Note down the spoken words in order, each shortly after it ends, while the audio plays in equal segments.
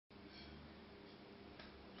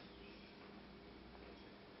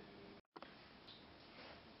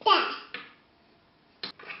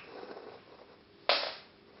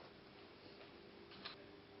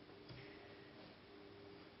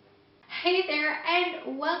there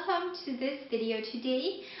and welcome to this video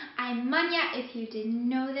today. I'm Manya if you didn't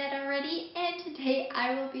know that already, and today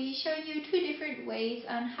I will be showing you two different ways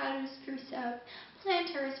on how to spruce up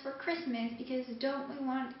planters for Christmas, because don't we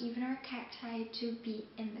want even our cacti to be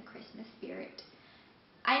in the Christmas spirit?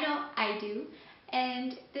 I know I do.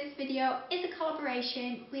 And this video is a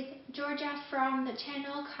collaboration with Georgia from the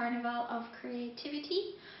channel Carnival of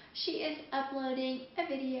Creativity. She is uploading a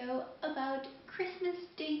video about Christmas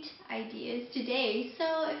date ideas today.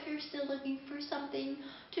 So if you're still looking for something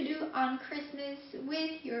to do on Christmas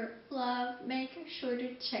with your love, make sure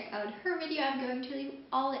to check out her video. I'm going to leave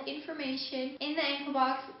all the information in the info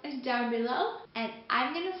box down below. And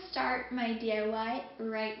I'm going to start my DIY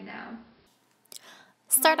right now.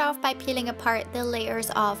 Start off by peeling apart the layers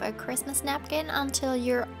of a Christmas napkin until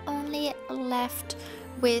you're only left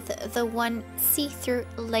with the one see-through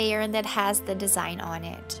layer that has the design on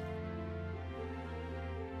it.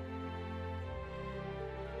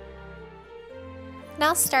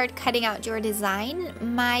 Now start cutting out your design.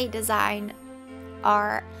 My design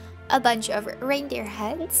are a bunch of reindeer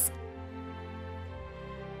heads.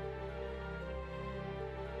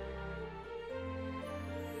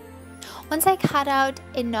 Once I cut out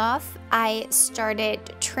enough, I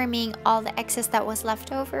started trimming all the excess that was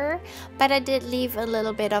left over, but I did leave a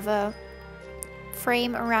little bit of a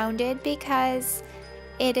frame around it because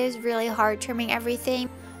it is really hard trimming everything.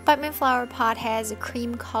 But my flower pot has a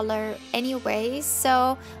cream color anyway,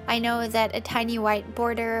 so I know that a tiny white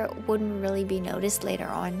border wouldn't really be noticed later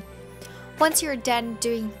on. Once you're done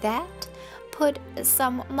doing that, put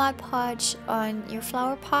some Mod Podge on your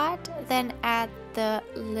flower pot, then add the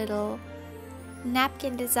little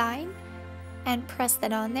napkin design and press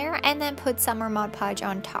that on there, and then put some more Mod Podge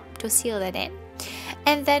on top to seal it in,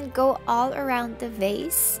 and then go all around the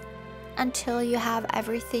vase until you have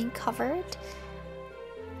everything covered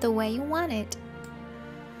the way you want it.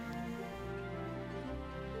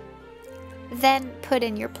 Then put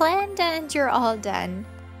in your plant and you're all done.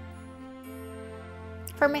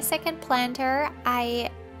 For my second planter, I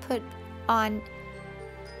put on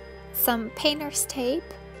some painter's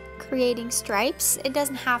tape, creating stripes. It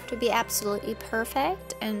doesn't have to be absolutely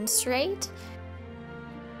perfect and straight.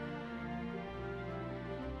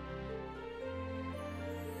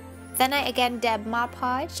 Then I again dab Mod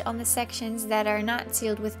Podge on the sections that are not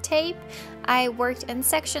sealed with tape. I worked in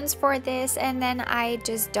sections for this, and then I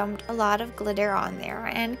just dumped a lot of glitter on there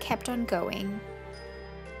and kept on going.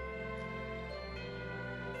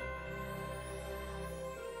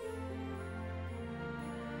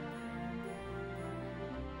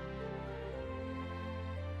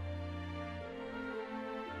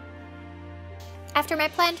 After my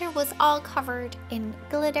planter was all covered in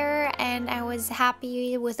glitter and I was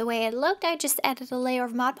happy with the way it looked, I just added a layer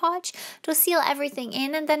of Mod Podge to seal everything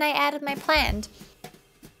in, and then I added my plant.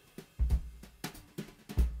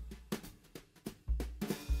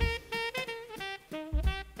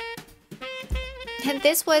 And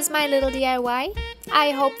this was my little DIY.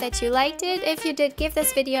 I hope that you liked it. If you did, give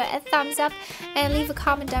this video a thumbs up and leave a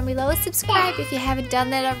comment down below. Subscribe if you haven't done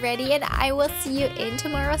that already, and I will see you in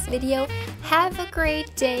tomorrow's video. Have a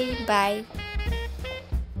great day. Bye.